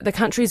the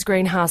country's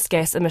greenhouse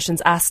gas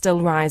emissions are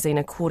still rising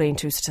according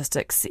to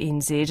Statistics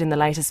NZ, and the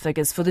latest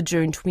figures for the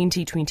June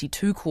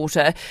 2022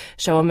 quarter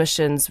show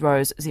emissions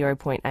rose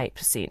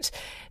 0.8%.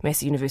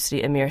 Massey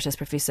University Emeritus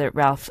Professor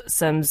Ralph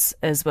Sims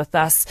is with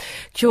us.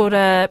 Kia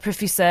ora,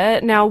 Professor.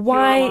 Now,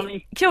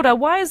 why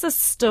is this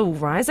still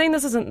rising?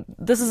 This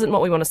isn't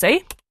what we want to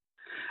see.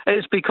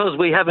 It's because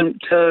we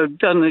haven't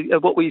done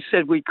what we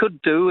said we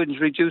could do, and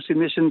reduce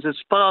emissions as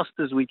fast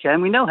as we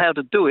can. We know how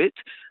to do it,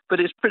 but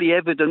it's pretty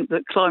evident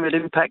that climate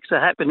impacts are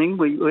happening,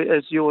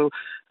 as you're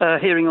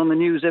hearing on the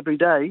news every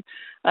day.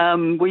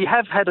 We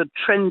have had a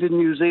trend in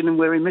New Zealand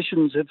where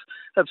emissions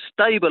have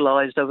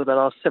stabilised over the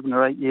last 7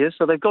 or 8 years,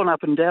 so they've gone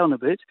up and down a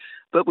bit.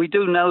 But we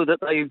do know that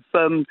they've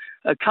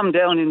come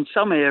down in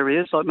some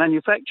areas, like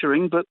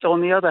manufacturing, but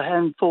on the other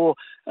hand, for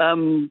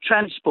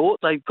transport,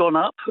 they've gone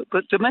up,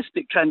 but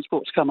domestic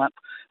transport's come up.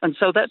 And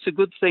so that's a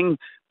good thing,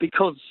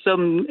 because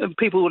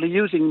people are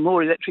using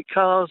more electric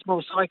cars,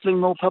 more cycling,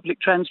 more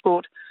public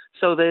transport.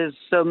 So there's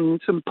some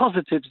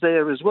positives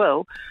there as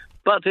well.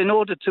 But in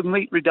order to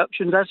meet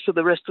reductions, as for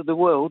the rest of the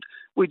world,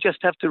 we just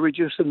have to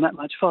reduce them that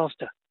much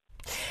faster.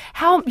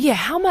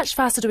 How much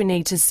faster do we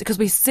need to? Because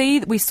we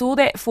saw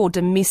that for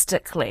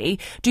domestically.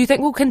 Do you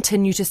think we'll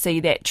continue to see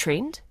that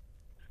trend?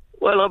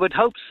 Well, I would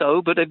hope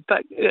so, but in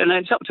fact, and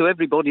it's up to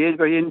everybody,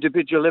 every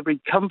individual,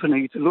 every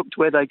company, to look to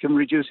where they can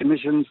reduce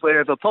emissions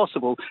wherever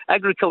possible.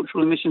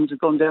 Agricultural emissions have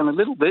gone down a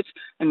little bit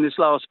in this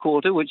last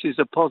quarter, which is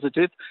a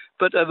positive,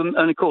 but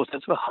and of course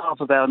that's for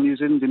half of our New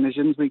Zealand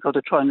emissions. We've got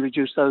to try and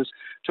reduce those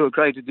to a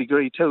greater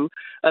degree too.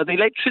 The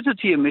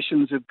electricity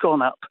emissions have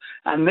gone up,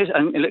 and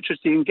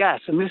electricity and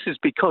gas, and this is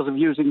because of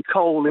using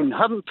coal in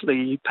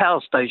Huntly Power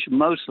Station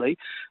mostly,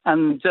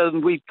 and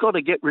we've got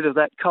to get rid of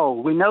that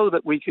coal. We know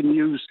that we can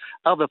use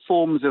other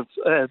forms of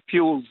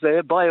fuels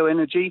there,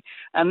 bioenergy,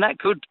 and that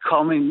could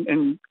come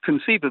in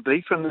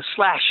conceivably from the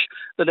slash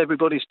that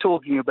everybody's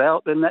talking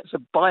about. Then that's a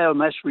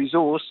biomass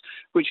resource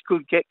which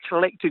could get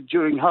collected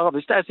during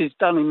harvest, as is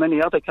done in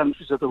many other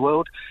countries of the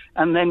world,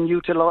 and then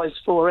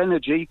utilised for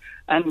energy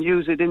and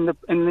use it in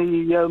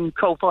the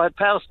coal-fired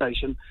power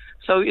station.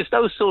 So it's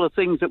those sort of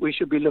things that we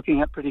should be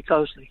looking at pretty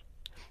closely.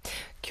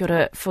 Kia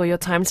ora for your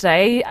time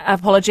today.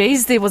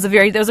 Apologies, there was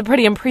a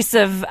pretty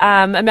impressive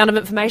amount of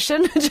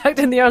information chucked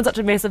in there on such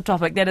a massive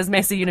topic. That is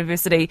Massey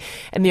University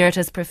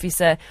Emeritus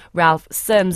Professor Ralph Sims.